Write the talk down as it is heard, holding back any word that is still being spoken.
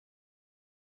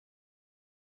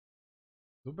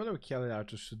Do believe Kelly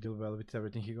Archer should deal well with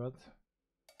everything he got.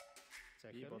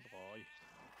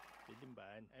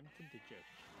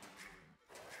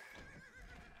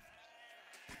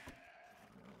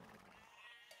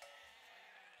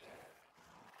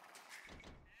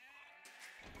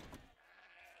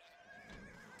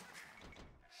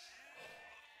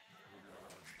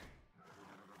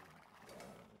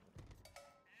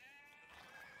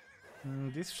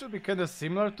 This should be kinda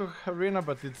similar to Arena,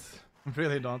 but it's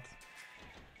really not.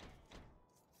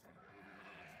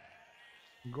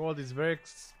 Gold is very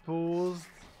exposed.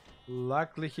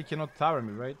 Luckily he cannot tower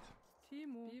me, right?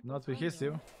 Not with his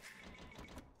team.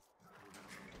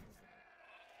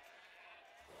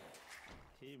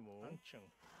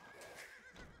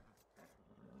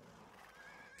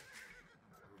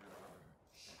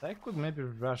 I could maybe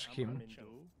rush him.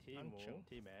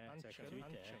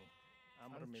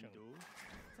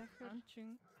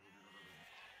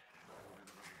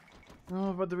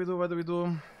 Oh, what do we do? What do we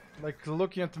do? Like,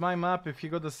 looking at my map, if he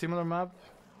got a similar map,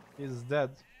 he's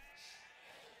dead.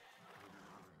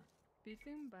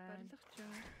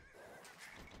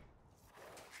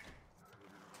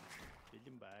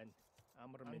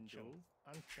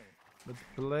 But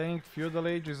playing Feudal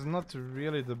Age is not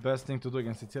really the best thing to do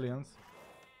against Sicilians.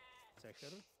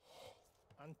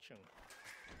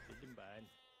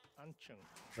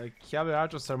 Like, cavalry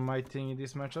archers are my thing in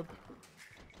this matchup.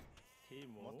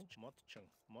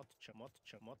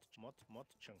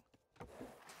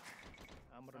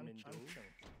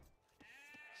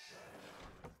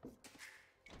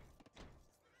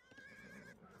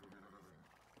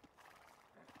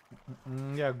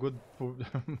 Yeah, good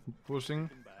pushing.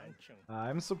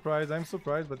 I'm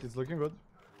surprised, but it's looking good.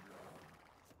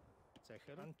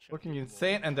 Looking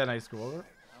insane, and then I screw over.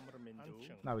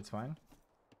 Now it's fine.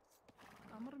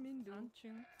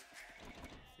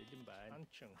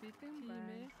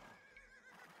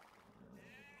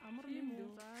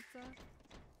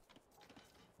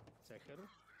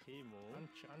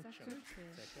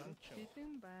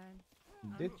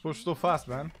 Did push too fast,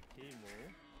 man.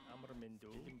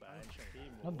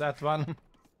 Not that one.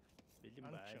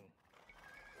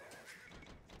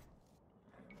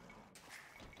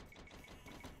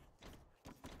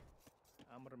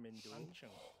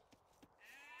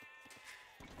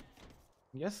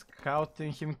 Yes,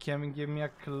 scouting him can give me a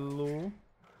clue.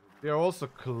 We are also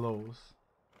close.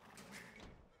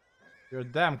 We're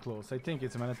damn close. I think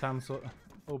it's many times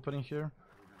opening here.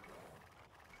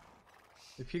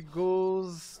 If he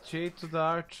goes straight to the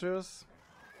archers,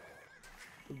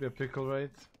 could be a pickle,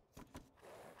 right?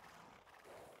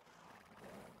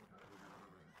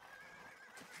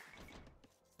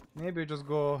 Maybe just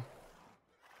go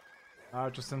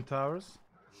archers and towers.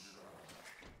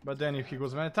 But then if he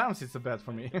goes many times, it's a bad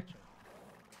for me.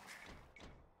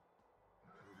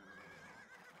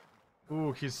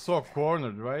 Ooh, he's so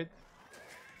cornered, right?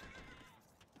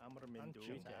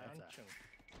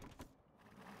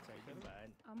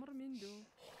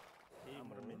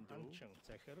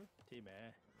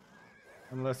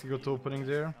 Unless he got opening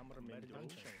there.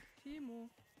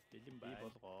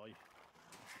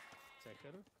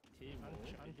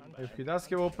 If he does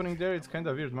have opening there, it's kind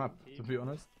of weird map, to be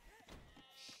honest.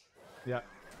 Yeah.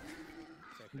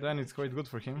 Then it's quite good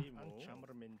for him.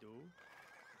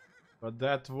 But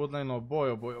that woodline, oh boy,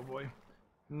 oh boy, oh boy.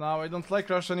 Now I don't like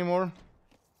rush anymore.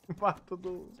 What to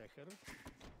do?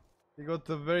 He got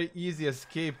a very easy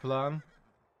escape plan.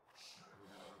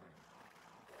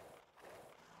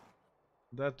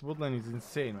 That woodline is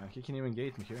insane, man. He can even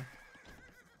gate me here.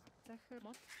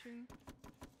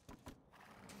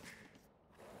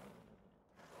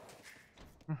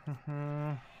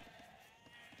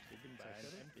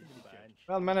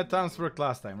 Well, many times worked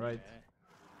last time, right?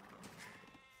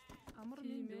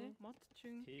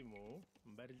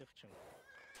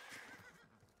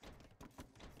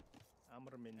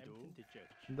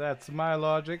 That's my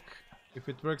logic. If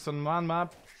it works on one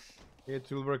map, it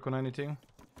will work on anything.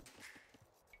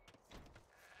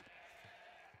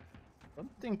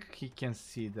 Don't think he can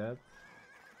see that.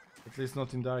 At least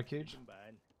not in Dark Age.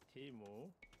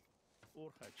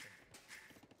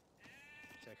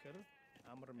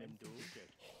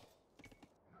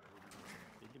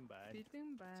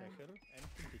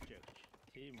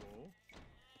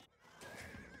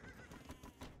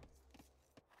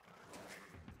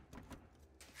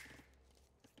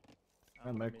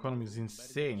 Man, my economy is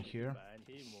insane here.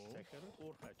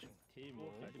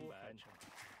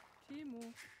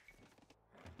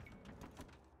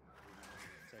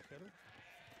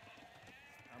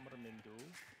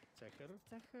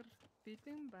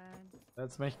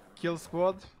 That's my kill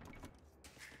squad.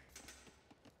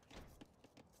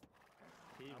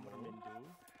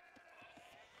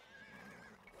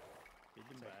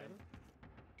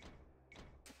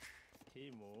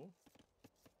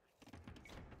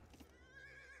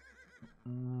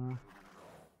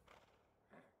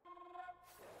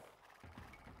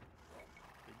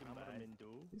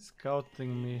 He's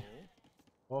scouting me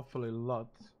awfully a lot.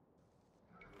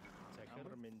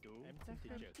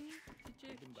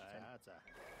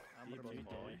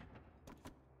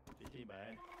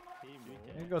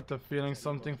 I got the feeling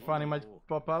something funny might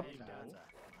pop up.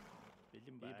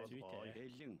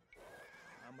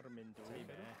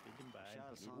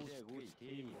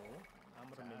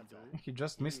 He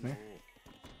just missed me.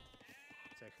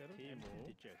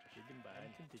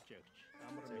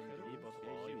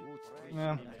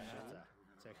 Yeah.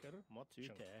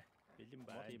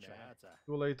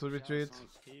 Too late to retreat.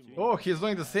 Oh, he's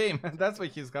doing the same. That's why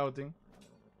he's scouting.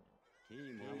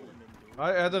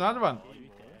 I had another one.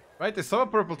 Right, I saw a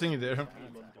purple thing there.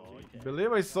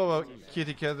 Believe I saw a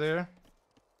kitty cat there.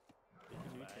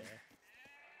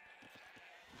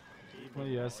 Well,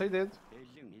 yes, I did.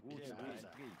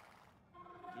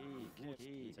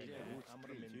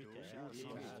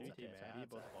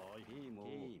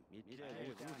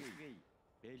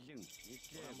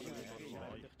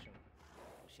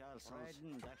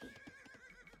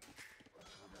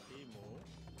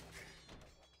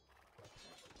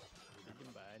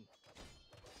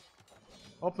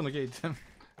 Open the gate.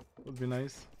 Would be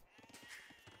nice.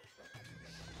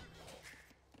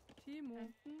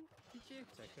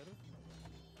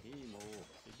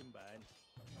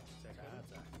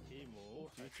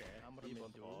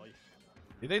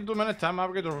 Did they do many time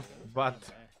upgrade or what?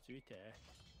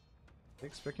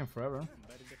 Takes freaking forever.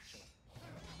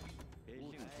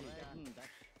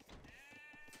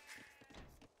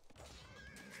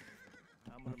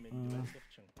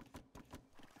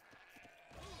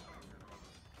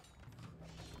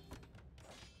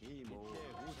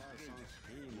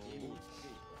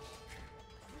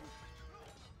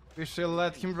 We shall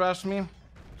let him rush me.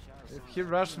 If he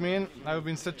rushed me in, I would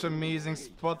be in such an amazing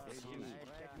spot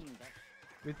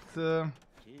with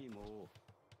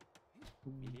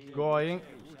going.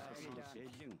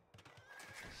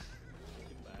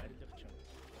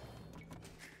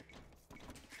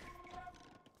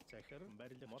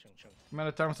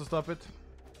 Many times to stop it.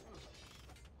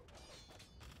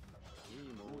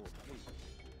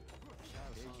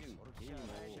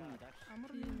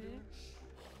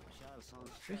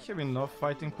 We have enough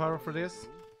fighting power for this.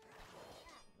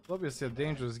 It's obviously a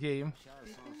dangerous game.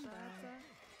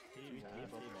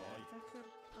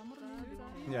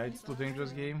 Yeah, it's too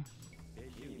dangerous game.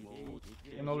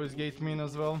 Can always gate me in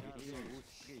as well.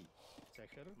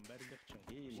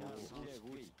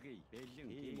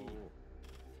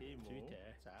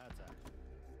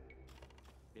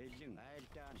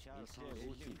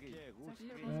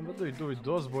 What do we do with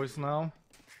those boys now?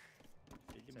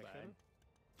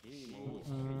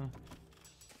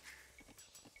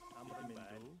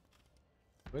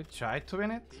 We try to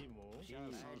win it?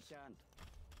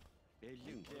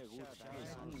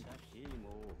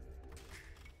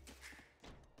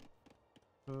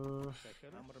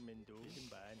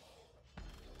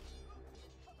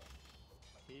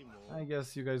 I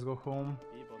guess you guys go home.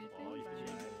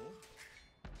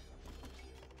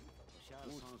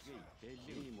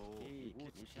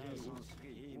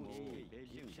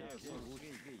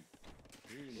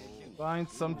 Find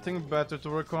something better to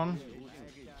work on.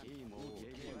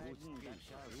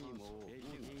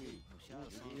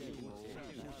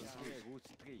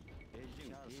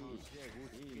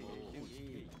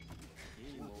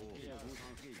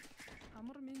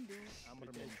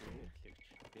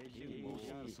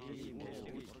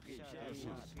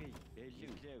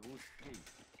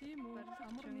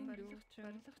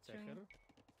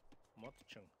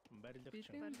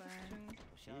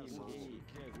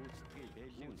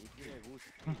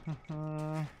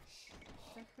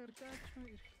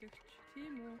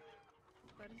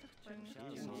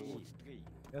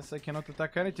 Yes, I cannot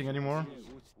attack anything anymore.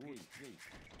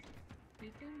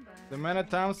 The man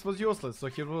at arms was useless, so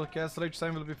he will cast Rage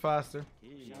time will be faster.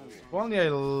 If only I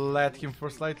let him for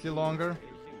slightly longer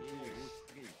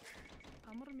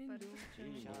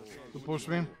to push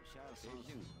me.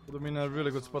 Would have been a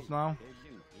really good spot now.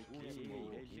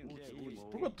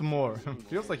 Who got more?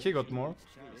 Feels like he got more.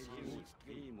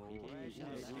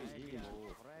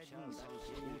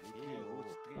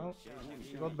 Oh,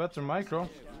 he got better micro.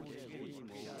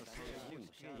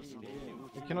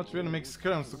 You cannot really make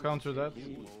skirms to counter that.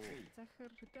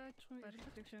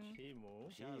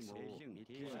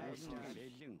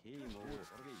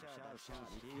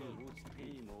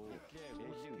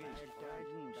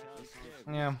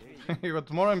 Yeah, He got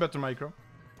more and better micro.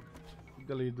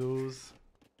 Delete those.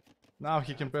 Now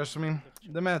he can pressure me.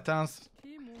 The many times.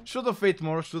 Should have waited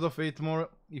more, should have waited more.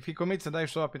 If he commits and I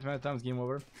show up it many times, game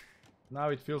over. Now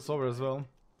it feels over as well.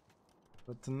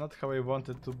 But not how I want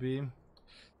it to be.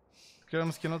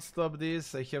 Kerms cannot stop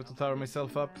this, I have to tower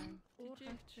myself up.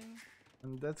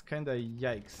 And that's kinda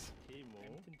yikes.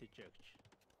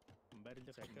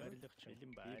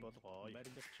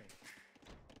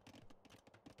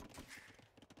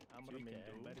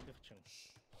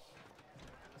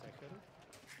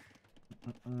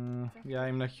 Yeah,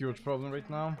 I'm in a huge problem right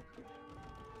now.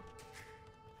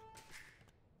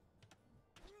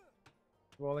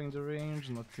 Falling the range,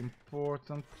 not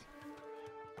important.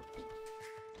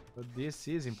 But this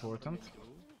is important.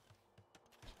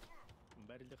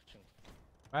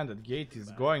 Man, that gate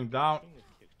is going down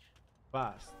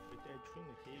fast.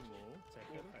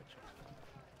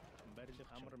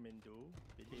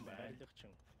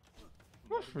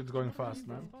 Oof, it's going fast,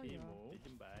 man.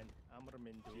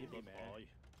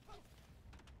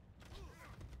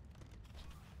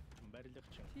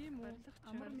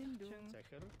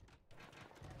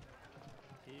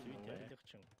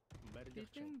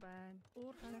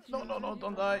 No, no, no,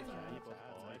 don't die.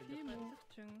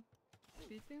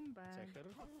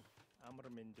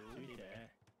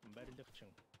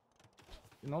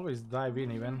 You can always dive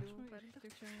in even.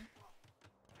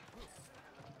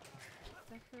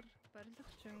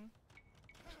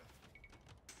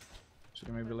 Should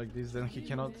I maybe like this, then he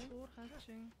cannot.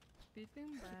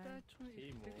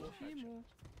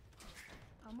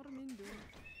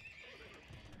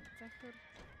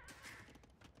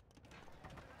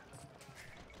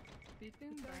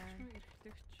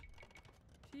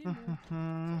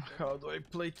 How do I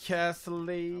play Castle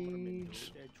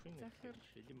Age?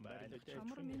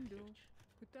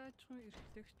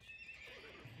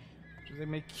 Should I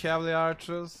make Cavalry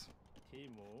Archers?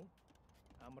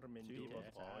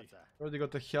 Already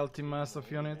got a healthy mass of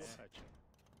units.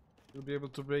 He'll be able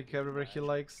to break everywhere he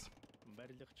likes.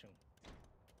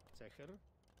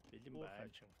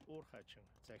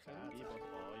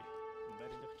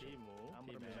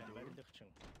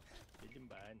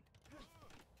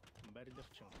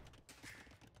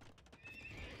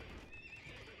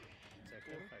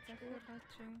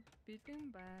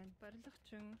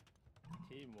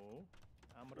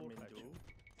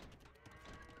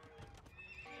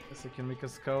 Guess I can make a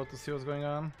scout to see what's going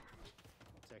on.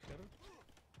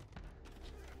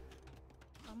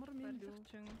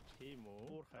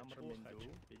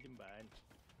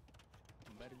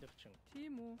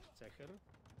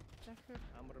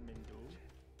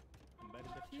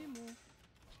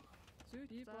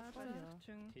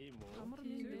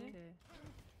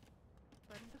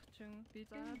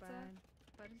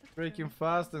 Breaking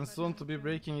fast and soon to be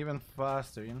breaking even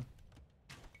faster, you know?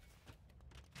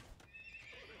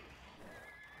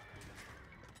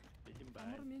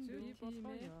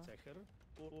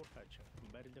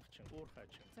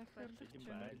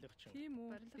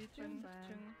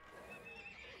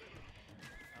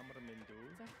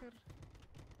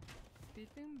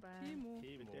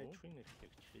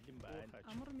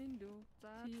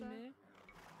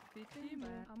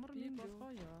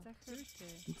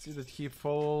 Let's see that he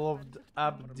followed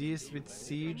up this with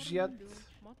siege yet.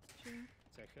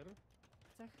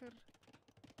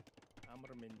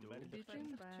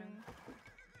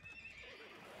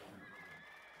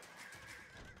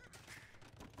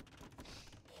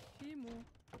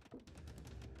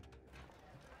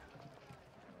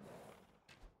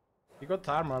 He got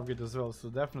armor upgrade as well, so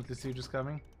definitely siege is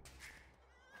coming.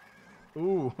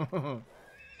 Ooh,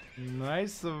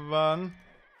 nice one.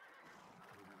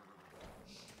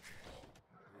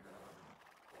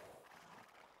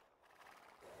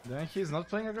 Then he's not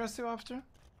playing aggressive after?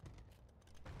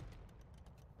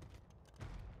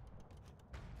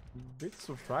 Bit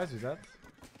surprised with that.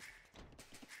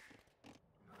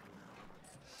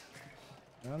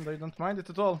 And I don't mind it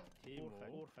at all.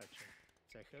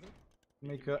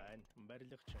 Make a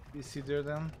PC there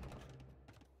then.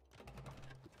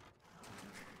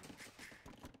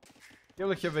 He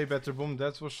will have a better boom,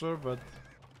 that's for sure, but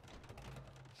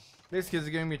at least he's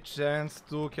giving me a chance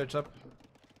to catch up.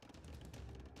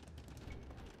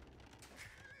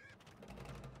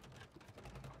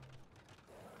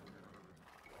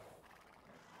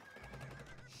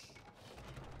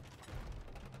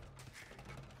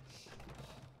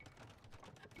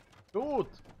 Dude!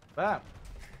 Bam!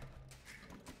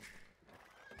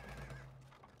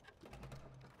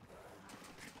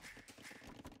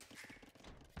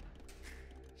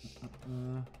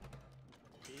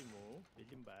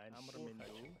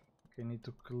 Okay, need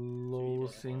to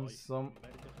close in some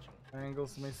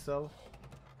Angles myself.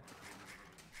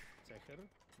 Захир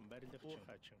барилгач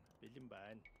хаачин бэлэн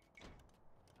байна.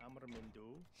 Амар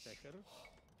мэндүү захир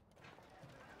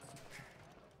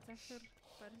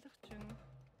барилгачин.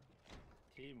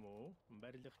 Тийм үү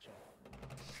барилгачин.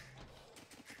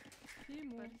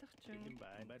 Барилгачин. Бэлэн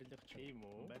байна барилгачин. Тийм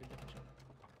үү барилгачин.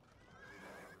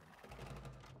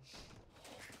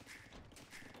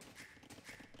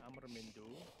 Амар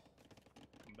мэндүү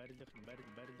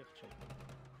барилгачин.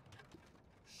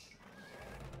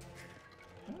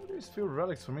 There's few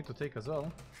relics for me to take as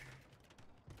well.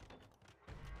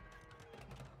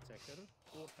 Захир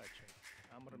хаачин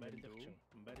амар барилгачин.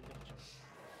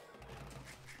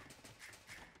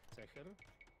 Захир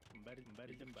бэлэн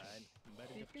байна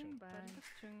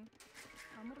барилгачин.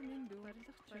 Амар мэндүү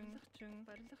барилгачин.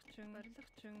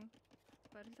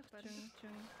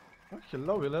 Oh,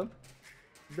 hello, Willem.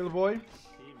 Little boy.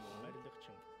 Тийм үү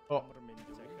барилгачин. Oh, Амар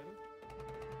мэндүү захир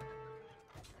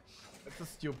that's a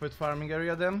stupid farming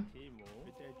area then. тийм үү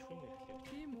бид ажихын эхлэх.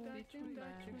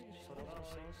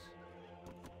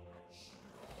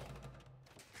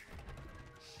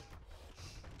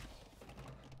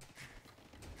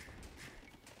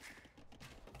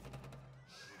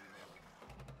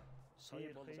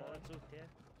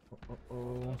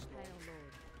 Oh.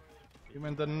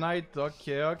 Even the night,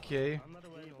 okay.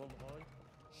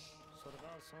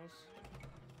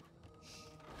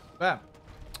 Bam!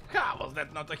 How was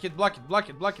that not a hit? Block it.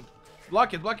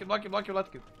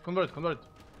 Convert.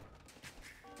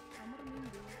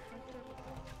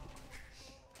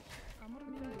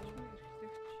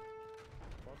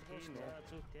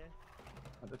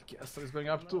 That castle is going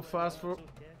up too fast for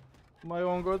my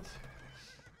own good.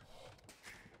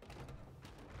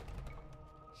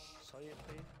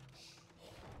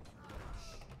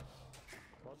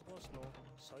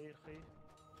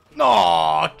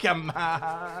 No, come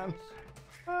on!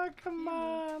 Oh, come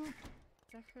on!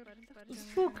 It's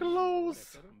too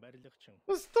close!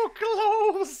 It's too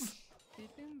close!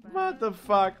 What the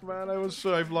fuck, man? I was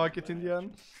sure I block it in the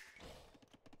end.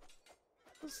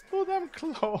 It's too damn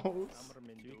close!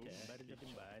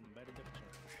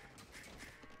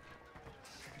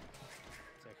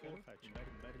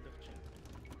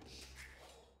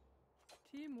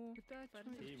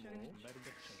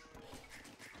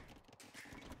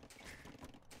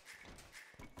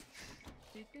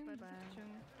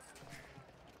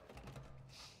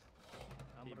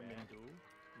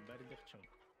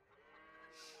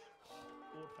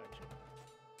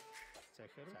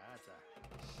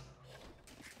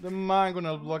 The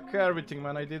mangonel block everything,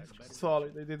 man. I did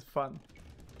solid, I did fun.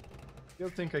 Still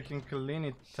think I can clean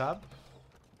it up.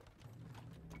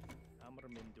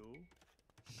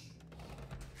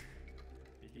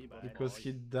 Because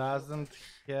he doesn't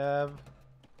have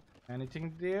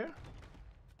anything there.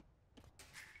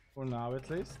 For now, at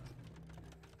least.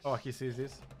 Oh, he sees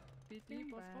this.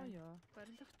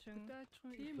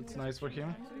 That's nice for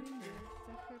him.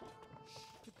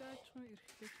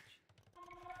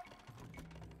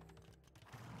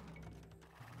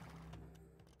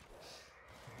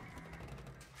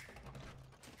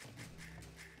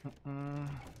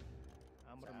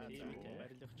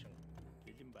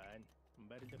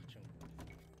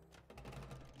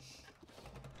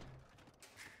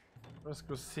 First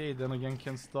Crusade then again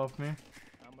can't stop me.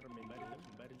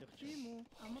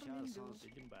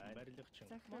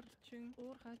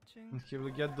 And he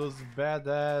will get those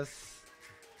badass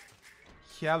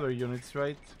cavalry units,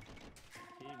 right?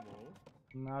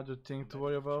 Another thing to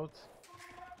worry about.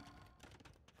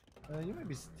 You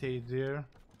maybe stay there.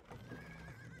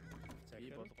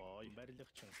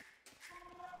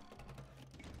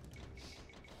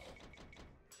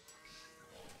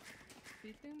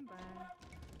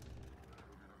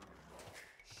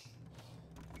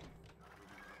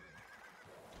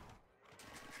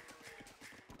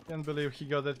 Can't believe he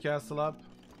got that castle up.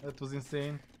 That was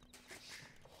insane.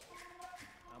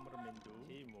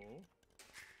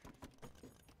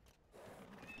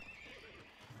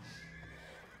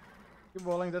 Keep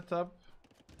walling that up.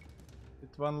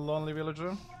 With one lonely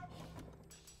villager.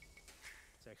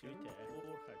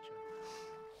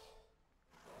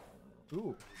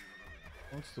 Ooh.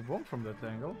 Wants to bomb from that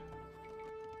angle.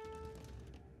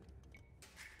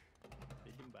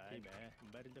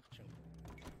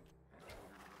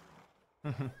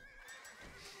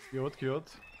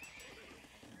 Cute.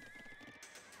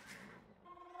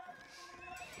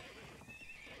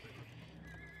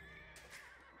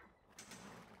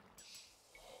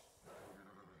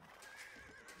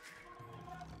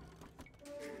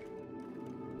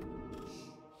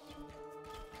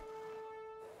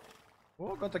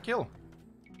 Oh, got a kill.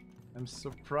 I'm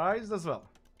surprised as well.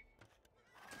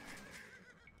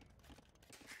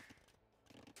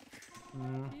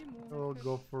 We'll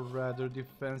go for rather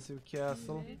defensive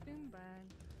castle. Бэлэн байна.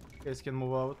 Guys can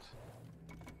move out.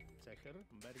 Захир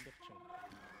барилгачин.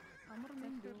 Амар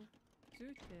минь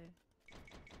зүйтэй.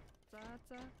 За.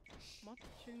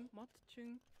 Модчин.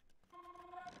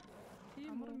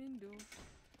 Амар минь дүү.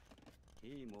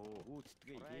 Тийм үү.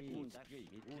 Гүйцэтгэе.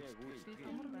 Мэдээ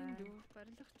Амар минь дүү.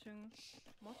 Барилгачин.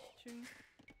 Модчин.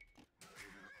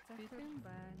 Бэлэн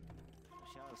байна.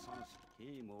 Шал сонс.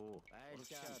 Тийм үү.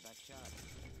 Дагшаа.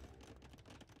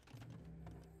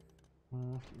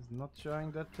 He's not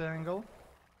showing that angle.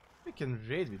 We can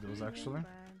raid with those actually.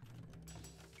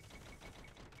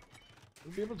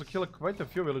 We'll be able to kill quite a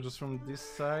few villagers from this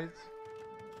side.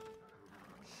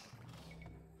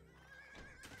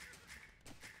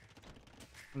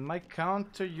 My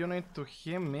counter unit to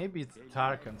him, maybe it's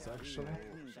Tarkans actually.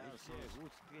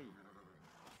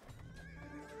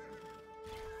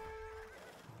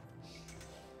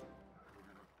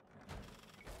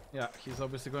 Yeah, he's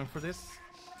obviously going for this.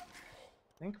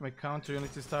 I think my counter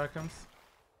unit is Tarkans.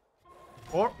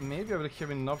 Or maybe I will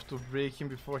have enough to break him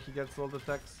before he gets all the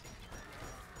attacks.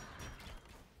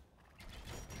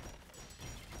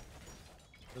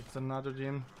 That's another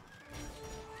gym.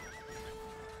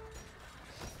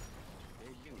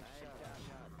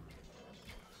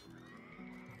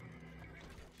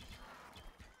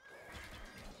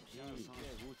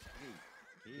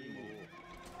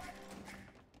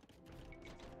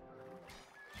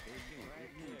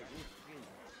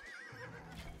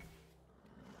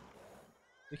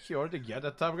 Did he already get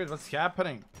that upgrade? What's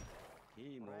happening?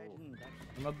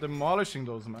 I'm not demolishing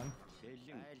those, man.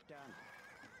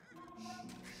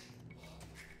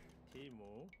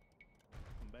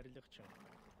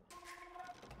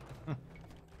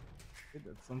 Okay,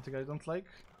 that's something I don't like.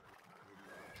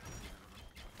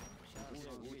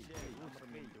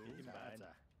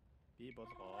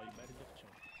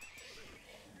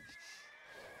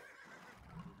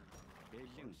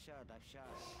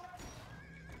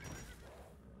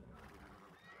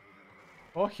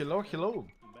 Oh, hello.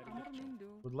 Амар минь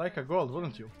дүү. Would like a gold,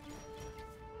 wouldn't you?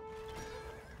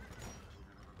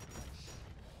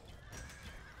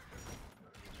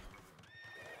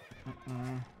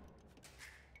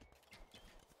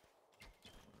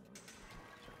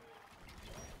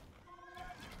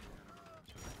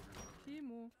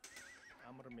 Тийм үү.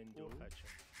 Амар минь дүү.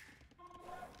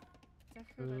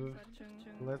 Захир барилгачин.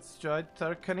 Let's try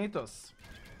Tarkanitos.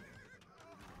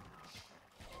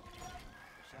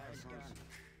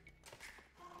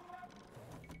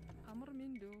 Амар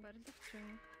минь дүү.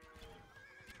 Барилгачин.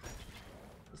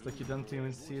 It's like you don't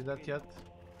even see that yet.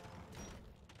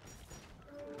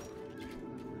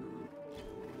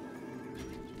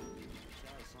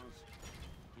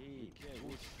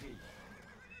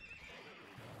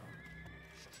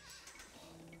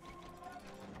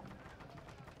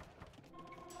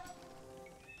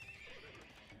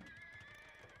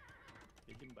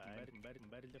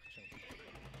 Барилгачин.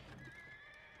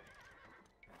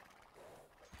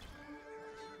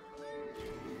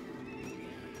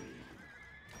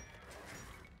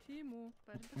 Тийм үү.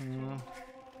 Барилгачин.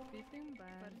 Бэлэн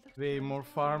байна. Way more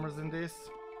farmers in this.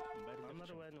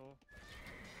 Амар байна уу?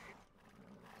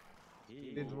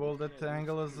 Did wall that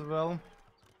angle as well.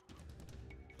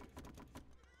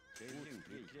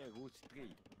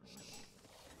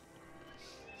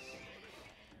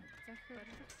 Захир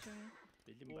барилгачин.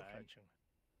 Бэлэн байна.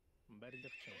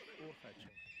 Барилгачин.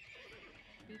 Уурхачин.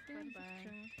 Бэлэн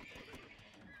байна.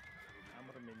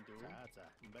 Амар минь дүү. За.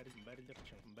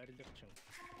 Барилгачин.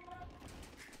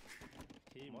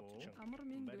 Тийм үү? Амар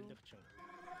минь дүү. Барилгачин.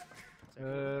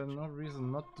 No reason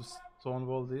not to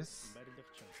stonewall this.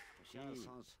 Барилгачин.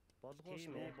 Болгоос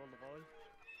Тийм ээ, болгоё.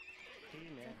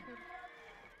 Тийм ээ. Захир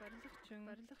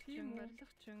барилгачин.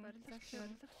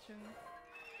 Барилгачин.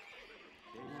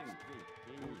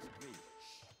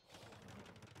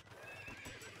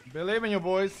 Believe in you,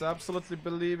 boys. Absolutely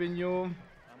believe in you.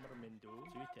 Амар минь дүү.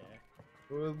 Зүйтэй.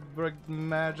 We'll break the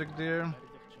magic there.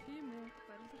 Барилгачин. Тийм үү.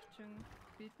 Барилгачин.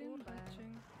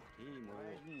 Бэлэн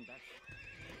байна.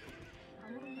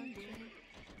 Амар минь дүү.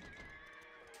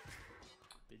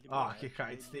 Ah, he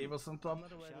hides tables on top.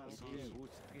 Амар байна уу?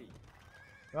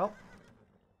 Well,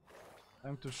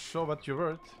 time to show what you're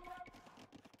worth.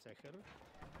 Захир.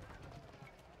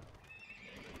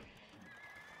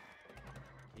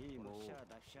 Тийм үү?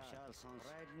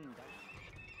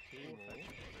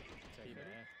 Захир.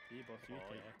 Би бол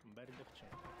зүйтэй.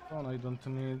 Барилгачин. One I don't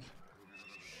need.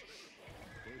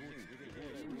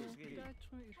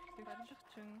 Даачгүй эрхлэх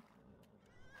барилгачин.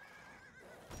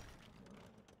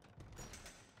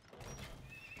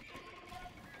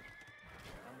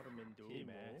 Амар минь дүү. Тийм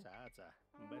ээ. За.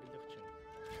 Барилгачин.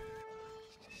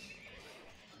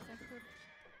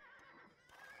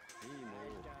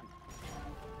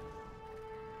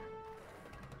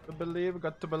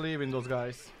 Got to believe in those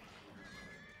guys.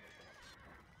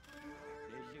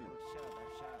 대신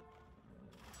샷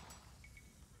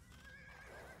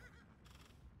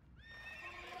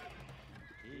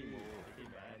티모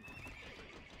빌린 반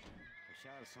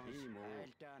샤 선수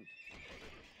일단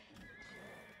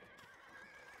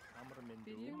아무르멘두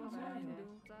Биеийн амур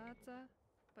миндүү. За.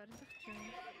 Барилгачин.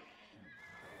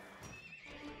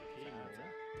 за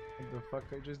What the fuck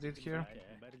I just did here?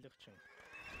 барилгачин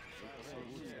샤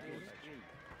선수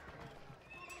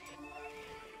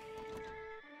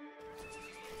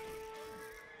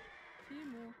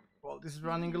Тийм үү. Well, this is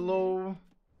running low.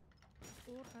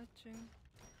 Уур хачин.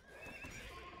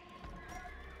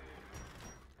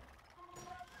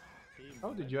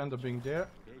 How did you end up being there?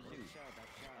 대신 샷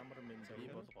아무르멘두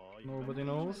болгоо Nobody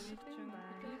knows.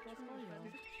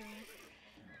 Барилгачин.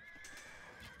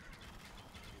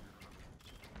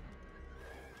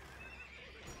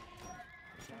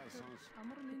 샤 선수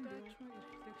Амар миндүү.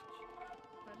 Эрхлэгч.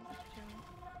 Барилгачин.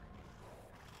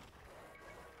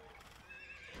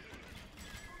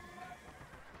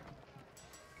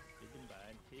 빌린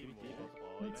반 티모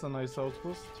болгоо That's a nice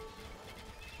outpost.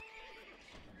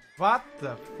 What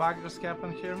the fuck just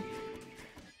happened here?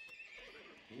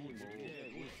 티모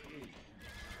우스키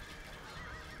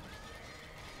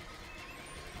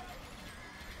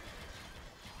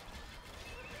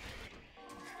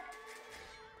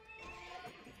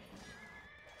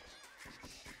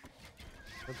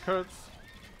That hurts.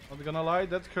 Not gonna lie,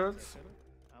 that hurts.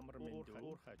 아무르멘두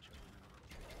우르하чин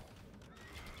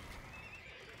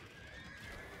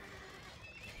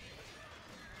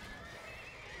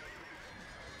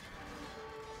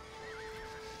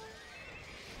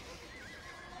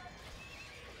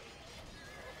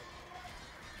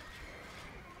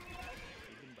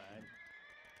빌린 반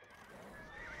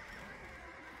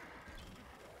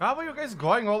How are you guys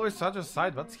going always such a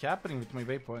side? What's happening with my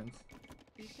waypoints?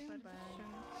 Биеийн 빌린 барилгачин.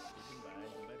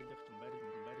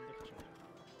 반 барилгачин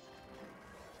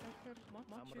Захир.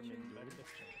 아무르멘두 Мочин.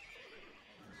 барилгачин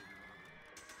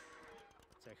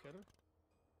захир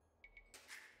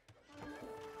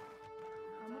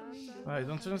Амар миндүү. I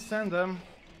don't understand them.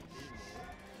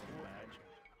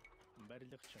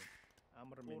 барилгачин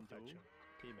аmu르멘두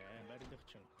тийм ээ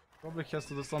барилгачин Probably has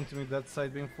to do something with that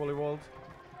side being fully walled.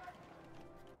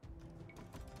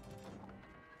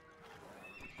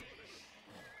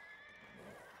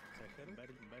 захир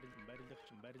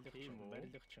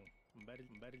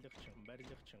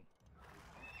барилгачин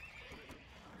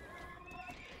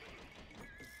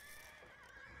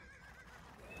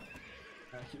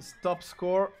His top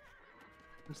score.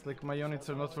 Looks like my units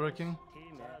are not working.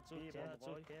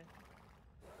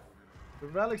 The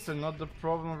relics are not the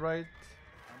problem, right?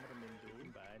 아무르멘두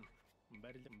반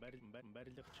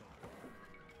барилгачин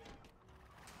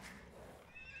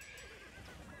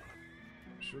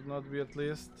Should not be at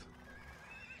least.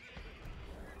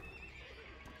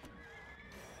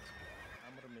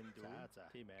 아무르멘두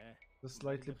тийм ээ The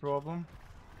slightly problem.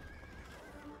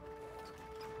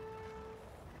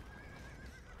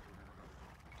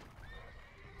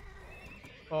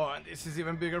 Oh, and this is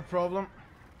even bigger problem.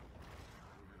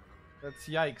 That's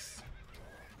yikes.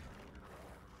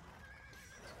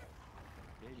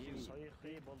 대신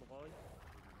соёхи болгоо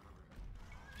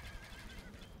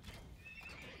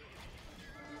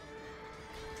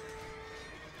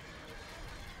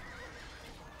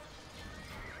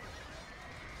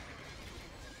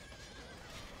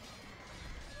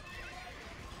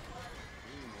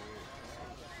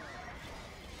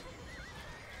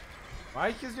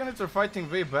Why his units are fighting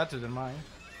way better than mine?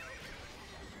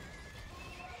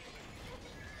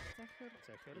 Захир.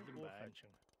 захир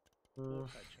уурхачин Uh,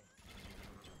 уурхачин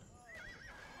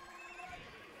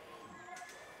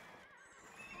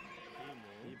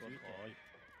тийм болгоо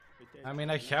I mean,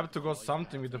 I have to go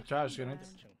something with the charge units.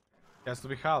 Has to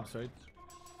be halves, right?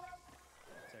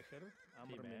 захир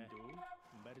аmu르멘두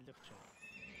барилгачин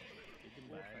빌린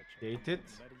반 Hate it.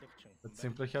 барилгачин That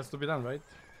simply has to be done, right?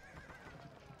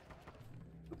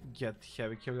 Get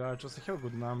heavy archers. I have a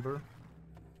good number.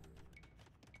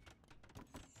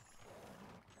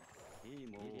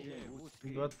 티모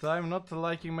우스키 But I'm not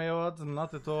liking my odds,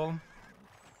 not at all.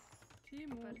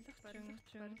 Тийм үү.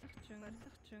 Барилгачин.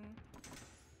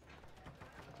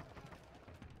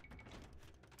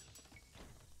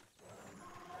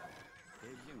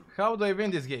 대신 How do I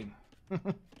win this game?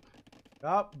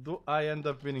 How do I end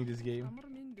up winning this game? Амар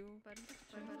миндүү.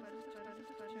 Барилгачин.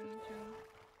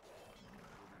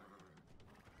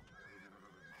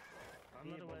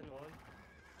 амар болгоо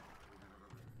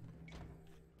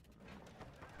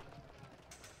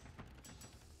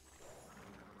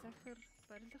Захир.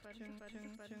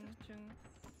 Барилгачин.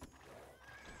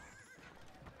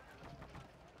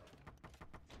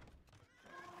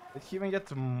 Did he even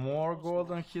get more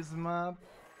gold on his map?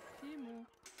 Timo.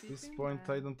 At this point,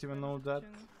 I don't even know that.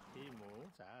 티모.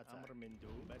 아무르멘두.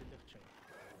 바르덕층.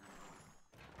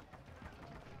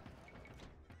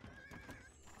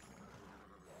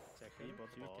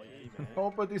 세흐.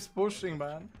 Oh, but he's pushing,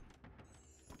 man.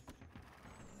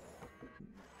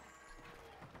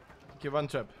 Okay, one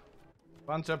trap.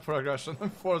 One trap for aggression.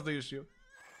 Force the issue.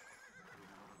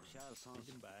 샤선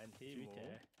빌림반.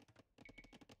 티모.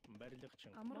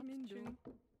 바르덕층. 아무르멘두.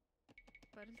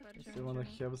 So you wanna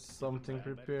have something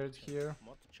prepared here?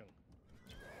 모트층.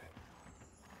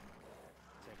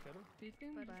 세흐.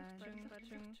 비등반.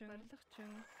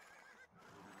 바르덕층.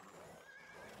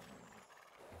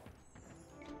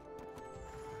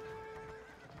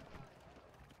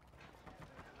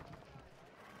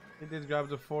 He did grab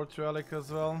the fourth relic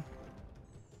as well.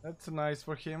 That's nice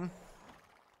for him.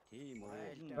 티모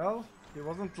Well, he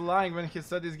wasn't lying when he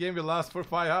said this game will last for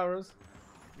 5 hours.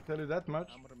 I tell you that much.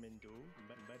 아무르멘두.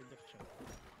 바르덕층.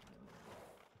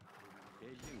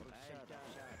 벨징 샤다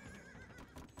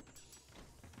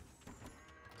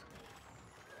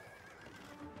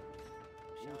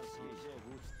샤스 이제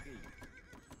우스키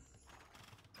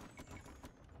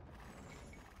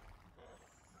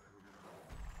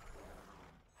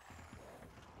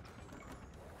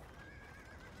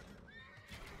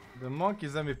The monk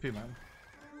is MVP, man.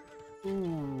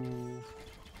 Ooh.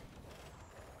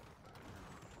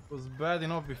 Was bad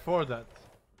enough before that.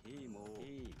 티모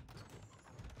티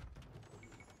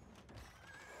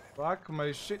Fuck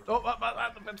my shit. Oh,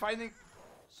 bad finding.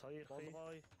 서이.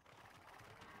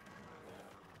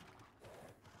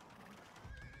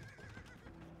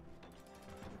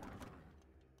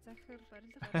 세흐.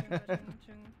 바르덕층.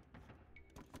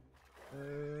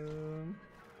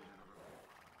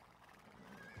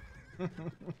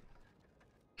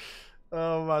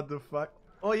 Oh, what the fuck?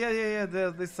 Oh, yeah.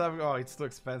 There's this. Oh, it's too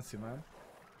expensive, man.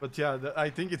 But yeah, I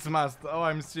think it's must. Oh,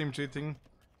 I'm stream cheating.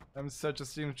 I'm such a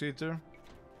stream cheater.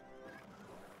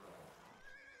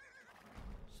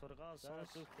 소르가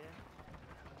소스.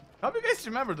 How do you guys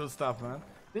remember those stuff, man?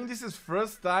 I think this is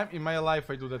first time in my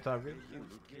life I do that target.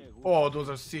 Oh, those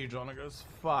are siege onagers.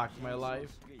 Fuck my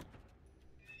life.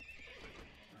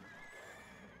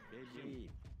 벨징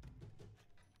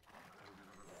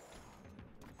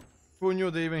Who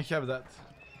knew they even have that?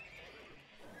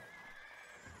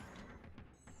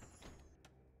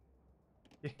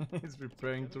 He's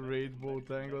preparing to raid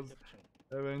both angles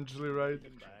eventually, right?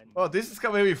 Oh, this is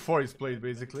how heavy 4 is played,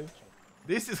 basically.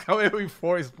 This is how heavy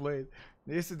 4 is played.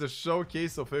 This is the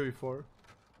showcase of heavy 4.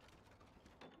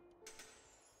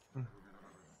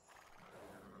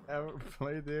 Ever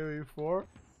played heavy 4?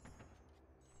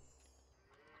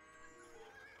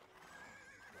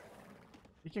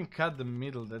 You can cut the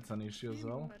middle, that's an issue as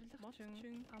well.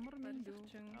 바르덕층. 아무르멘두.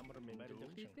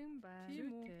 아무르멘두. 비등반.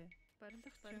 티모.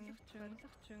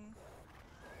 바르덕층.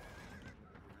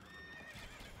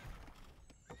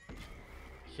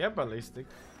 Yeah, ballistic.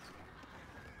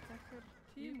 세흐.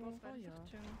 티모.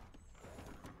 바르덕층.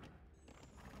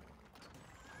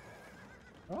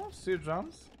 Oh, sea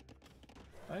drums.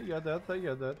 I get that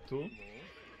too.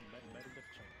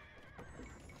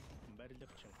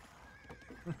 바르덕층.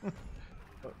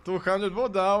 200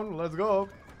 vote down, let's go.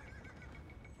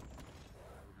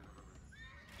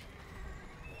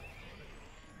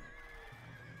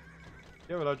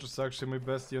 Yeah, well, that's actually my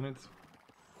best unit.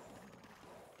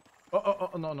 Oh,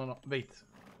 no, wait.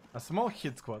 A small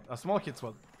hit squad,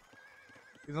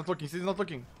 He's not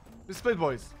looking. We split,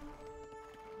 boys.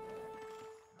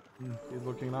 He's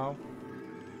looking now.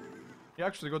 He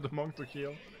actually got the monk to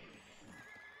heal.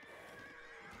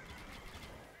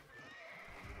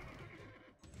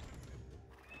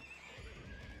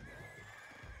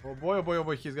 Oh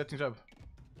boy, he's getting jab.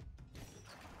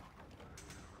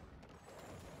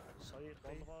 서이.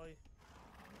 건거이.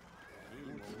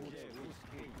 티모 이제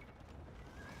우스키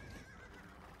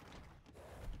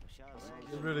샤선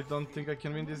I really don't think I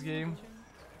can win this game.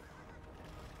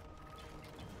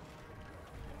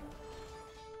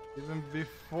 Even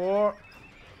before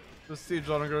the siege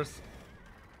onagers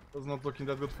was not looking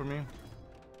that good for me.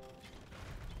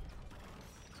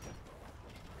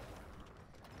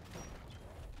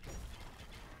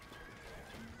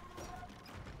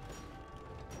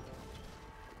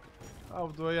 How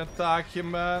do I attack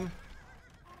him, man?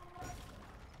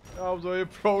 How do I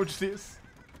approach this?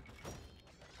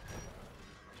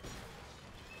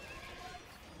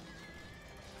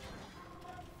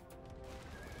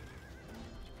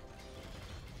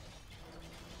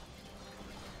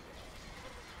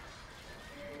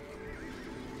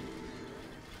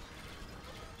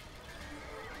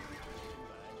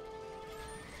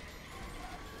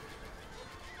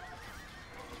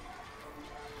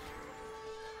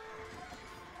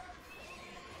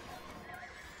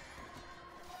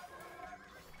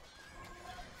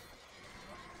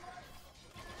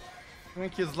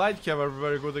 think his light cav are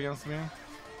very good against me.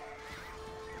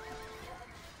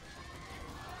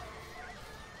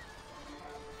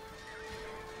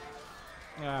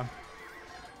 Yeah.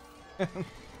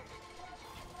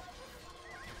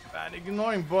 Man,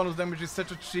 ignoring bonus damage is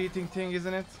such a cheating thing,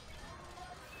 isn't it?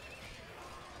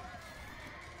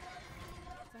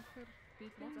 Zachar,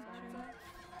 Vinchester.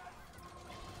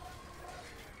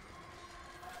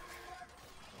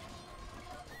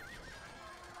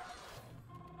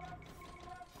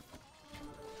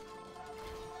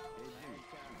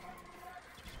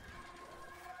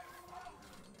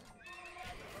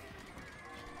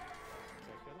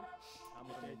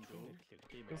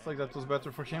 Looks like that was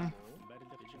better for him.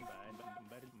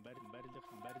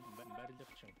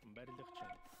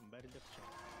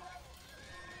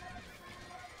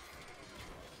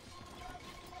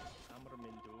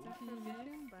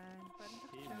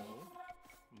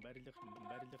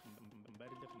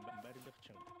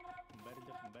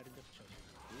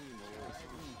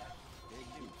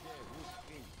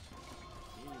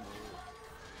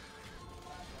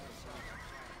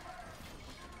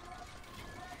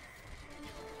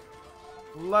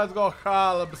 Let's go,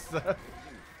 Halbs!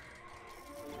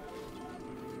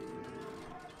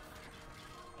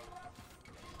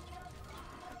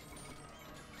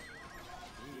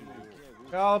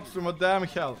 Helps with my damn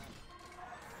health.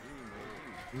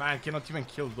 Man, cannot even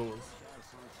kill those.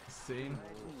 Insane.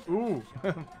 Ooh!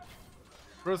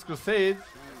 First Crusade.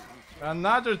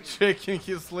 Another trick in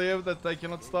his sleeve that I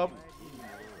cannot stop.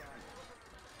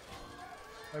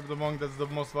 Maybe the monk that's the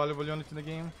most valuable unit in the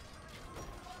game.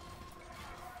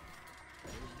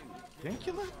 Can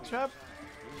kill a trap?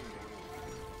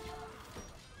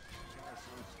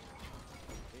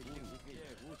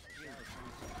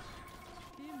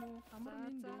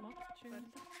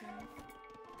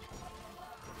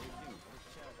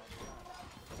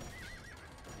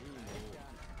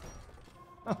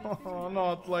 Oh,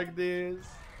 not like this.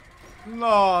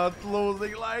 Not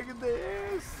losing like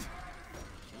this.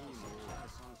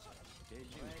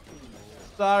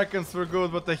 Starkens were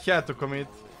good, but I had to commit.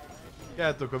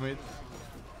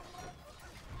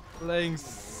 Playing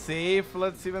safe,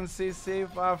 let's even say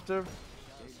safe after.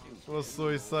 Was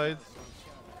suicide.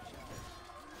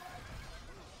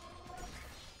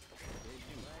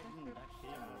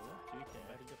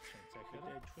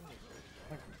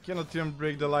 I cannot even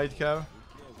break the light cav.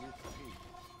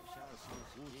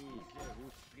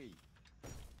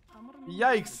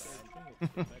 Yikes!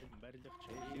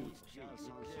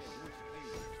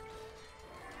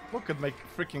 Look at my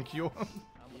freaking Q.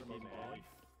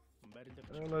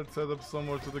 Let's head up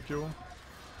somewhere to the Q.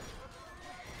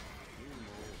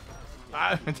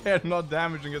 They're not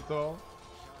damaging at all.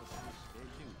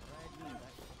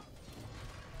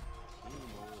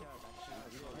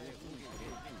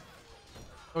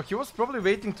 Oh, he was probably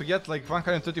waiting to get like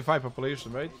 135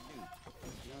 population, right?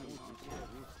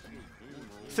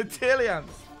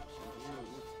 Sicilians!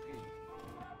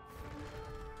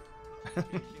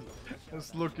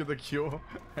 Just look at the queue.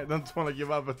 I don't want to give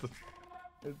up, but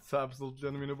it's absolutely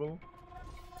unwinnable.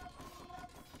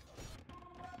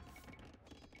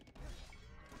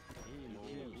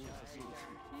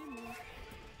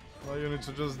 My units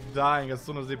are just dying as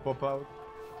soon as they pop out.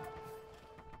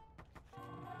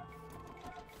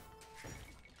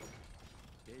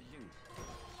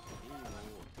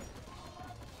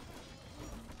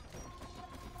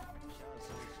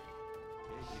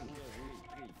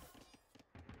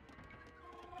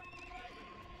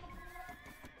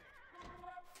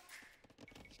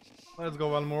 Let's go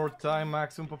one more time,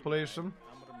 maximum population.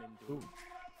 Ooh.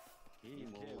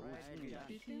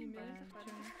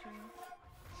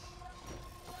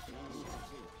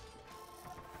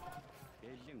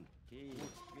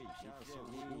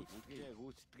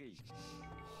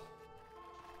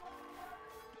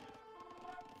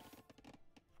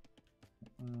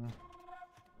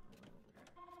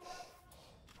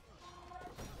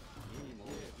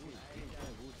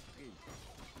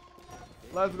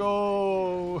 Let's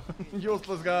go!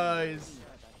 Useless guys!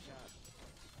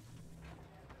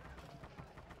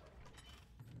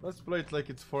 Let's play it like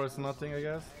it's forest nothing, I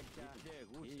guess.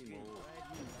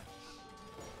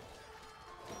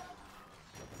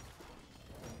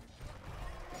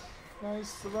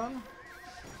 Nice run.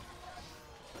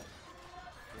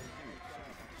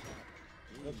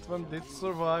 That one did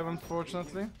survive,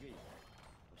 unfortunately.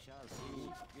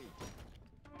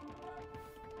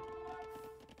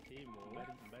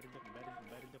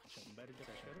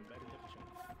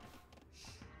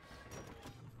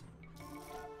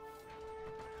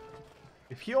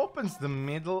 If he opens the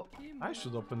middle, I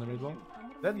should open the middle.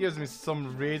 That gives me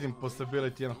some raiding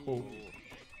possibility and hope.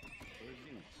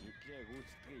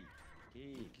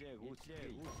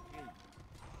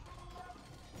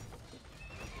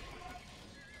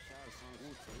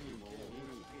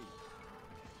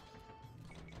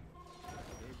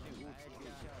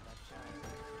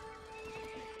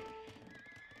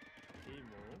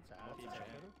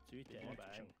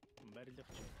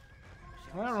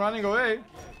 I'm running away.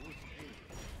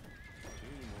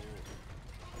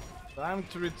 Time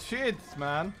to retreat,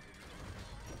 man.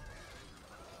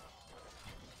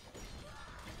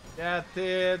 Get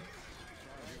it.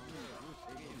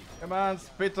 Come on,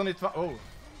 spit on it. Oh.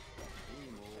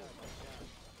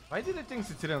 Why did I think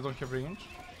Sicilians don't have range?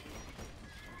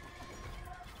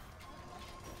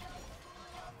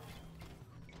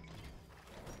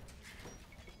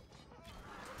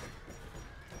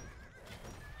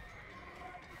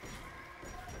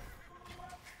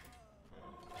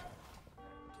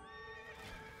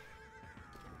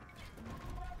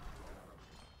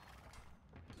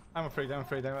 I'm afraid,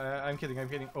 I'm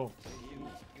kidding, oh.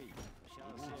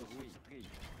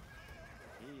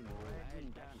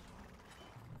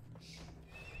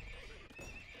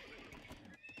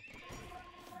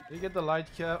 Did he get the light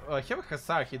cap? I have a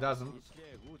Hussar, he doesn't.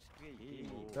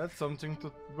 That's something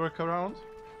to work around.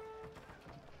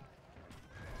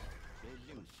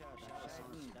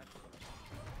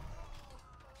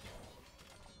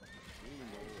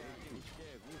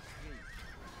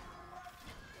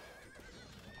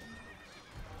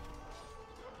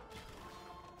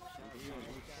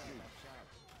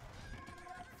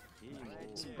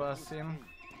 Passing.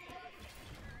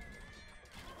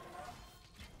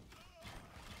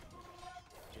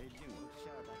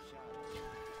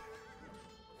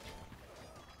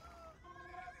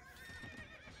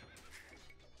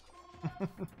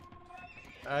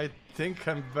 I think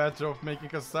I'm better off making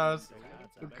Hussars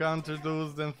to counter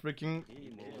those than freaking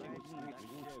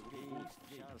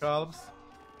Calves.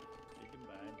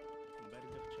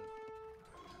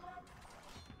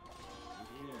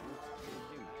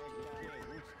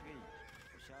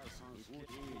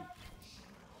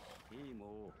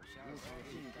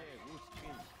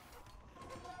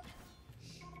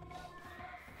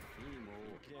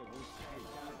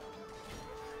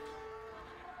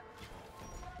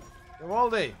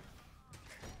 Evaldi!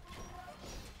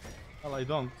 Well, I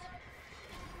don't.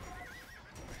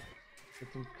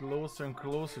 Getting closer and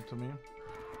closer to me.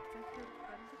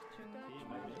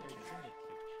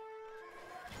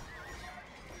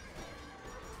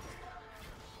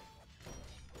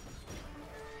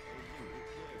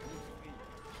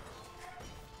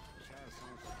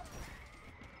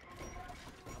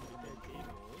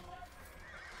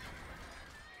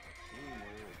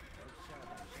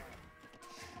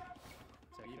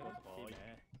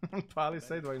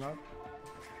 Palisade, why not?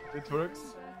 It works.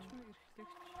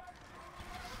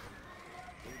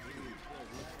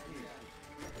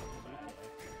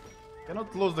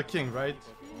 Cannot lose the king, right?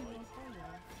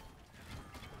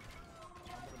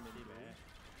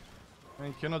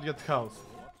 And cannot get house.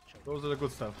 Those are the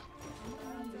good stuff.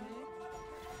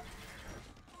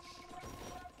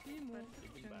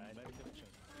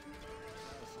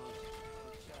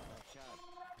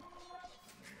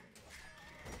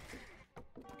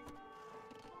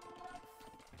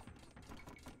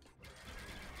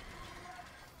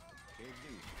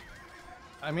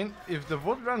 I mean, if the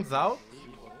wood runs out,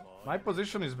 my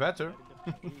position is better.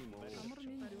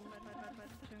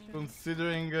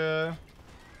 Considering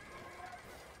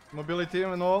mobility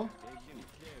and all.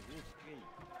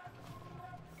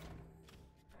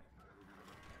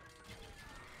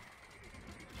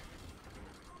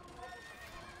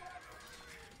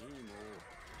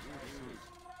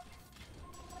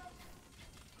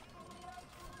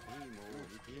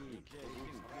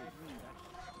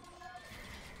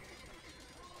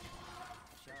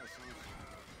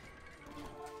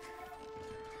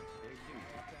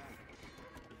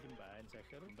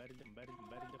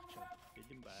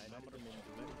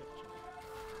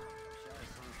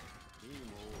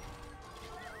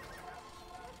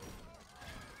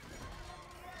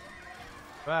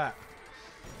 Back.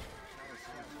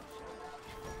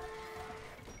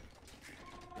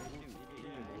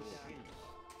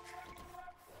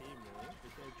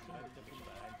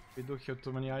 We do have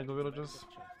too many idle villages.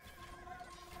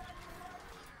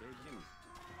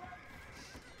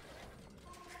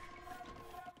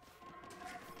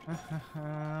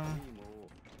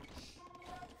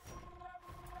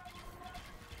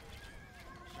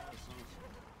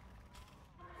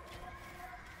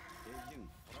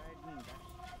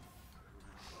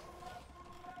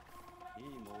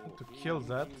 To kill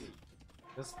that,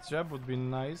 this jab would be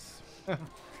nice.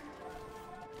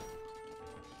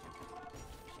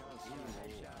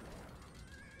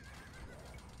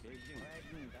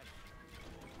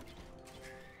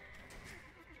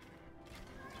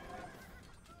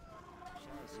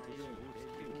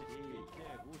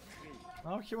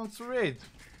 Now he wants to raid.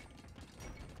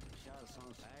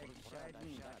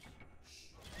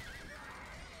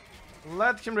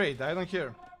 Let him raid, I don't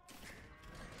care.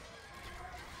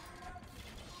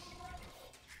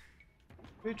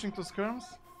 Reaching to skirms.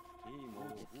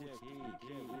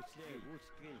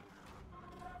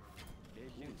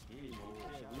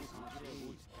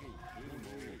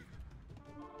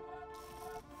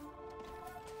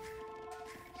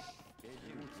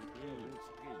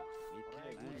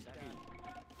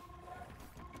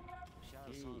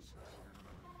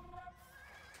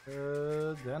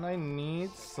 Then I need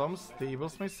some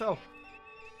stables myself.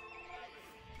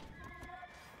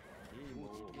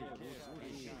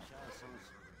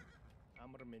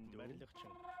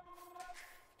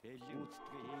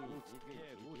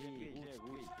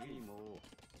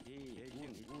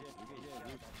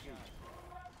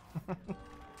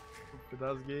 Stupid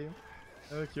ass game.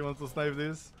 He wants to snipe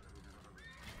this.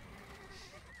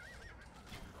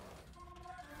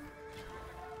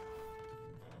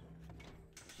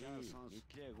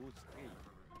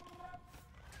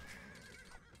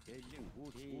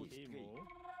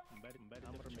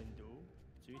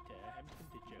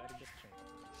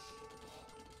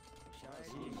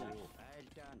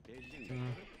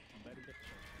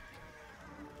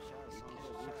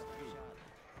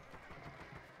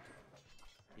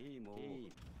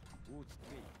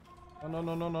 Oh, no,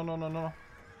 no, no, no, no, no, no.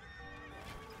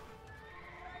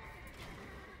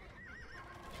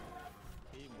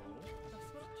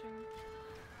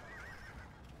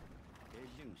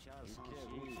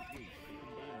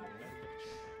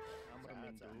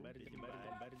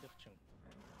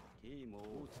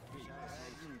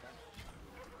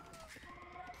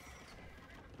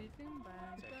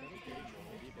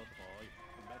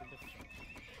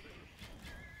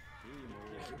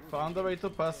 Found a way to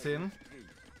pass in.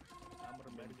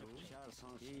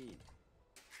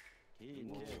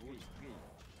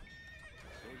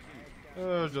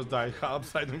 Just die,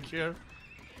 Hubs, I don't care.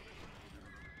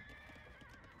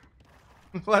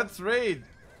 Let's raid!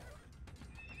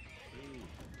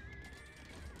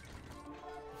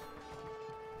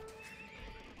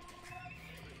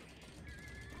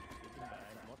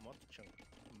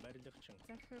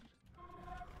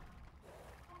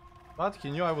 But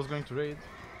he knew I was going to raid.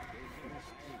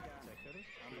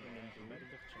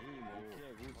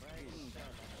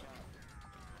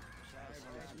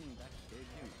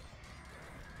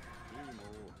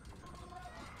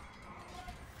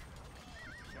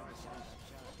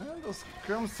 And those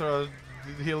crumbs are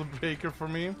a deal breaker for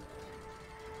me.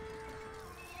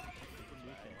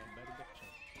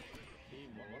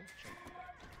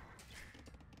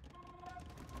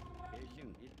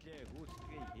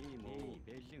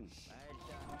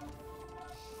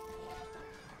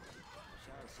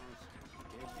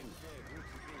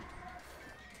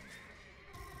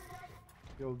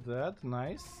 Killed that,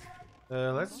 nice.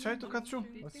 Let's try to cut through.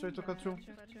 Let's try to cut through.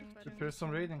 Prepare some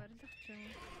raiding.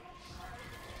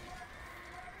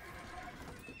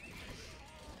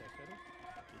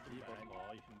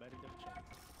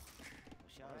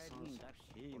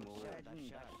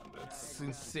 That's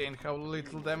insane how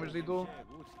little damage they do.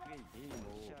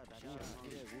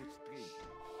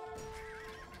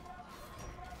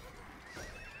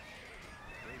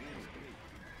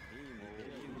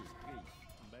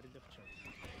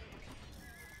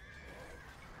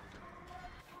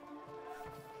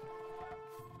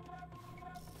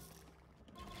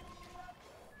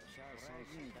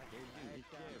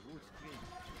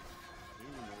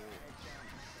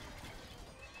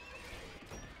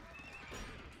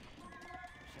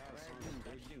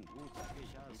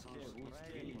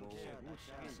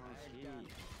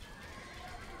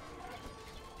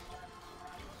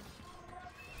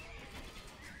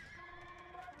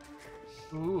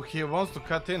 Ooh, he wants to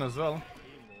cut in as well.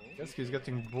 Guess he's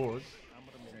getting bored.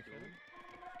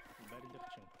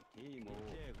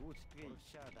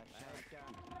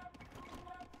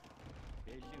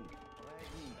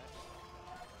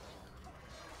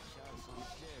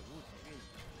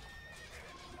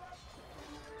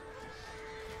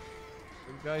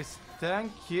 The guy's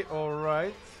tanky,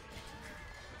 alright.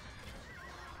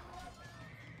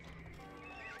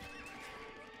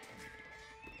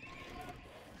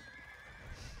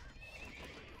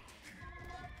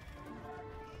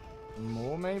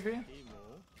 More maybe?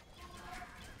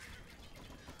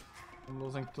 I'm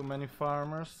losing too many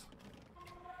farmers.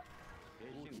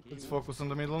 Let's focus on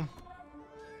the middle.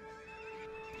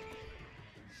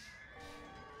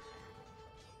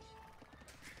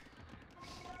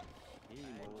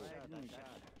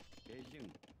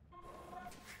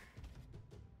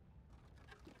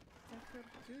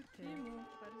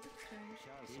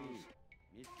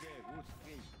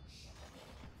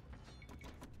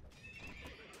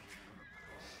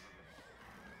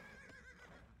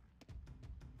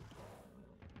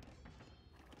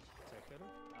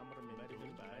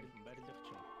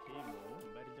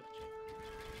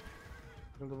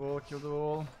 Kill the wall, kill the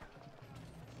wall.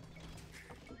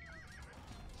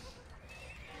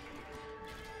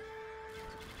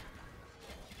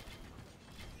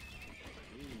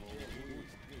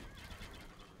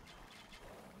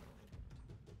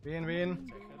 Win,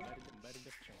 win.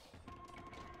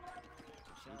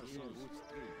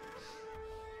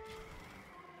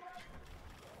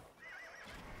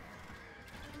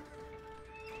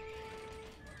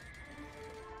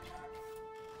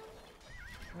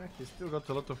 He's still got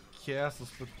a lot of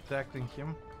castles protecting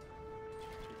him.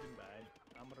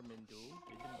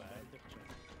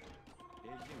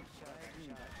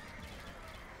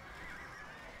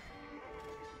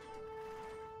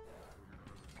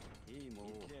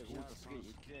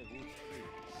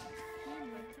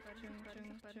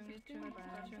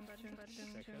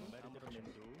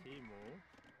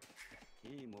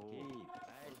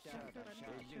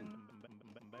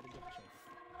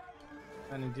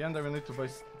 And in the end I will need to buy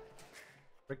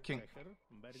freaking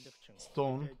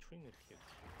stone.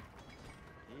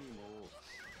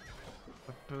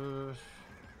 But,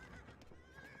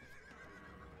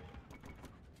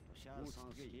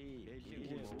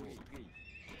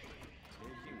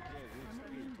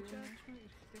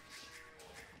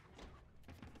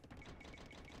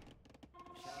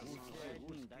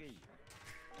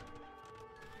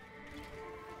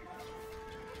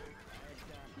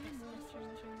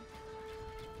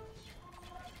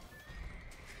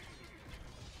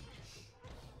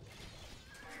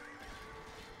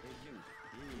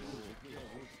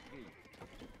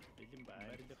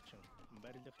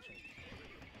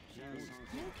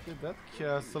 okay, that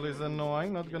castle is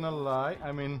annoying, not gonna lie.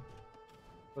 I mean,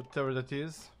 whatever that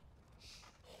is.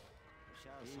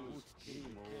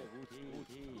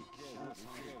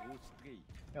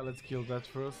 Yeah, let's kill that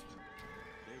first.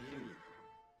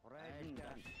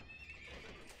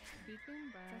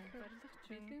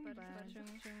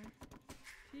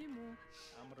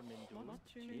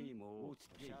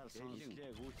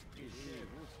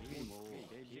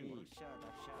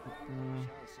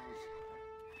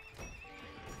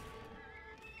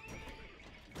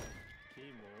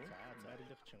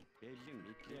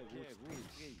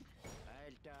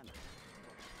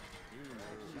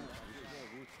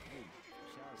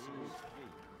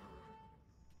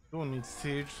 Don't need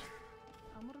siege.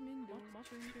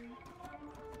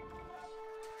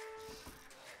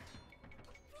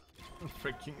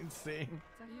 Freaking insane.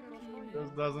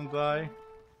 Just doesn't die.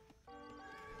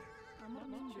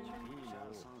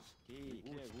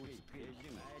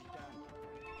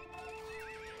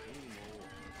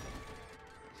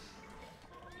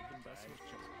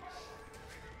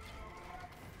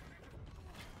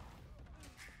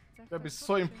 That'd be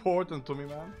so important to me,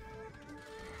 man.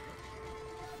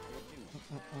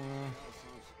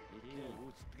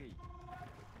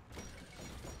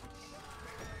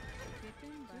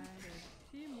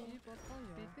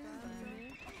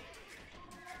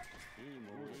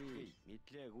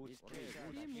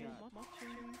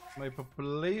 My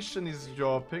population is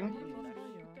dropping.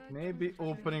 Maybe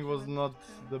opening was not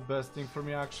the best thing for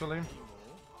me actually.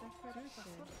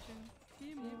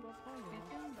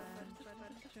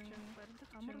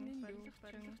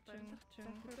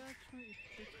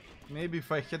 Maybe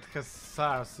if I had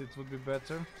Hussars it would be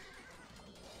better.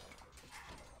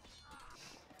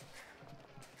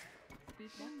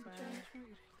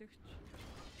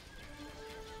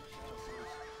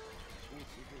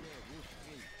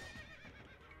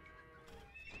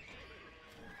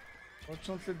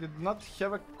 Fortunately, did not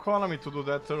have economy to do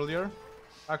that earlier.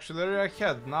 Actually, earlier I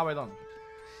had, now I don't.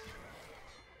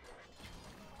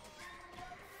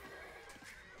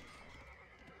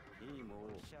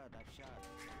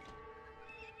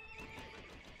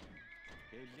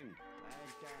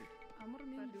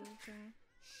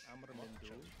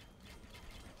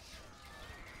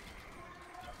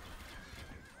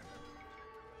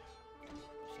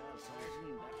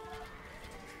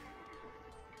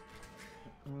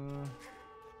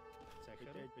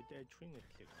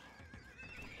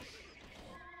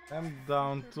 I'm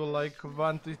down to like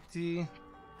quantity.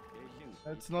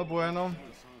 That's no bueno.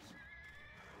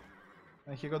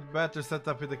 And he got better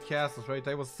setup with the castles, right?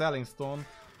 I was selling stone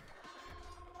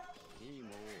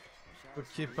to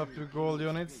keep up with gold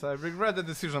units. I regret the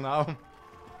decision now.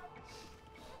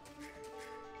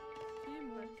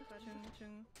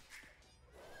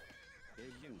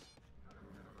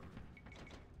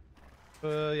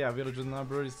 Yeah, village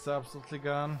number is absolutely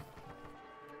gone.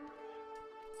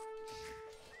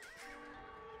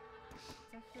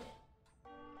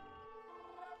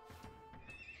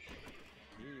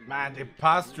 Man, they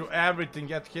pass through everything,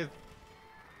 get hit.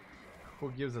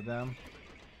 Who gives a damn?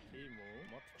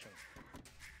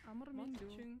 Amr Mindu.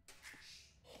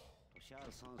 도시아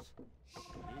선수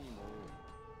이모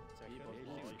Zeker. 벨링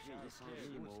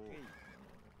Mooi. 이모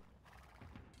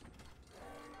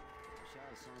도시아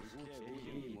선수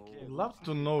I'd love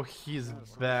to know his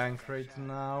bank right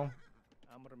now.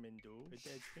 Amr Mindu.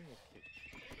 Bedelting of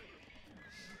Kitch.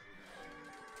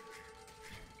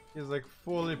 He's like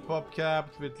fully pop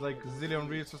capped with like zillion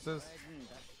resources,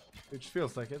 which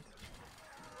feels like it.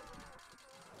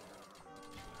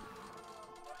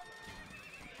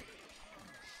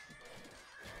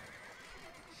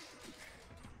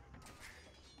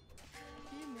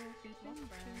 Timo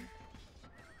Bedelting.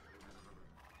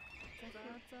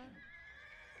 Zaza.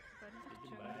 Belim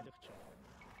Barışçı. Balıkçı.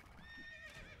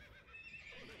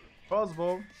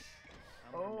 Crossbow.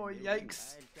 Amr Oh, Mindu.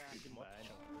 yikes. Belim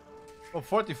Balıkçı. Oh,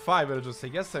 45 villages. I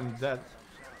guess I'm dead.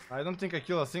 I don't think I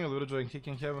kill a single villager and he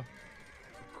can have an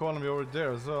economy over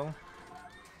there as well.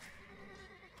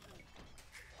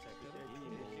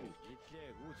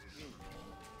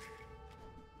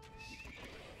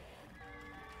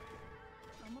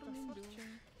 Amr Mindu.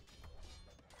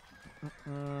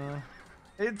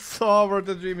 It's over.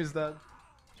 The dream is dead.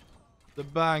 The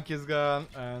bank is gone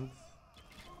and...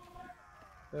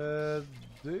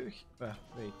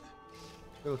 wait.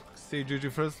 We'll see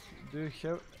GG first. Do you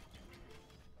have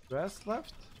rest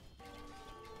left?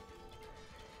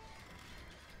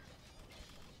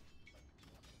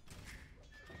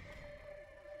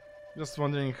 Just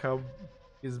wondering how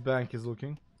his bank is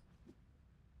looking.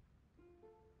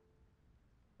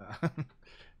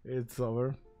 It's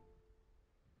over.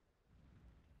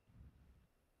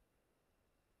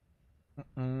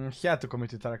 He had to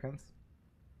commit with Tarkans.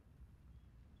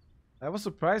 I was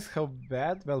surprised how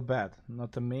bad, well bad,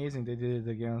 not amazing they did it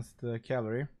against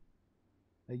cavalry.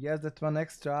 I guess that one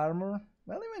extra armor,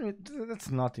 well even with,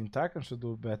 that's nothing, Tarkan should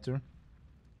do better.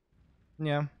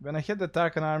 Yeah, when I hit the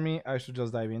Tarkan army, I should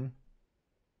just dive in.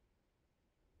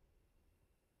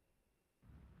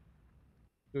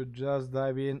 Should just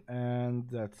dive in and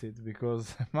that's it,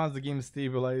 because once the game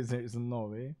stabilizes, there is no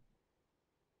way.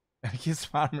 And his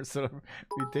farmers are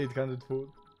with 800 food.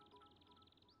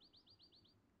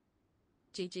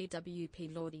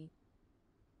 GGWP Lordy.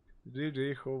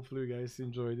 GG, hopefully you guys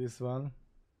enjoy this one.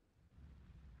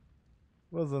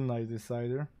 Was a nice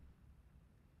decider.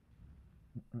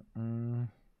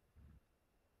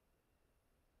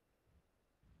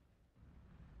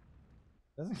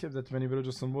 Doesn't have that many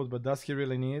villagers on wood, but does he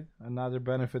really need? Another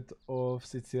benefit of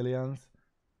Sicilians.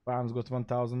 Farms got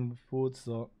 1000 food,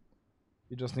 so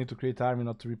you just need to create army,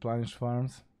 not to replenish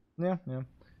farms. Yeah.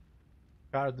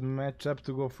 Hard matchup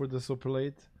to go for the super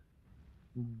late.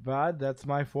 But that's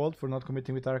my fault for not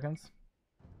committing with Archons.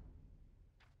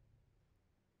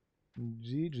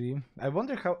 GG. I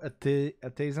wonder how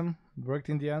atheism worked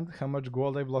in the end, how much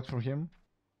gold I blocked from him.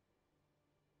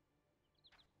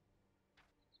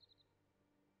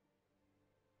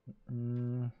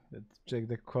 Let's check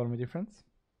the economy difference.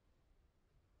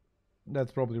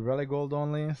 That's probably rally gold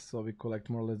only, so we collect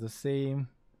more or less the same.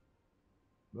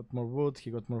 Got more wood,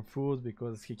 he got more food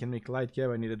because he can make light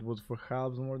cav. I needed wood for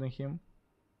halves more than him.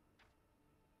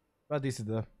 But this is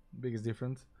the biggest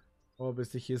difference.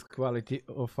 Obviously his quality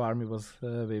of army was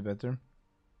way better.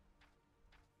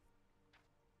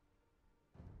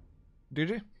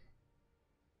 GG.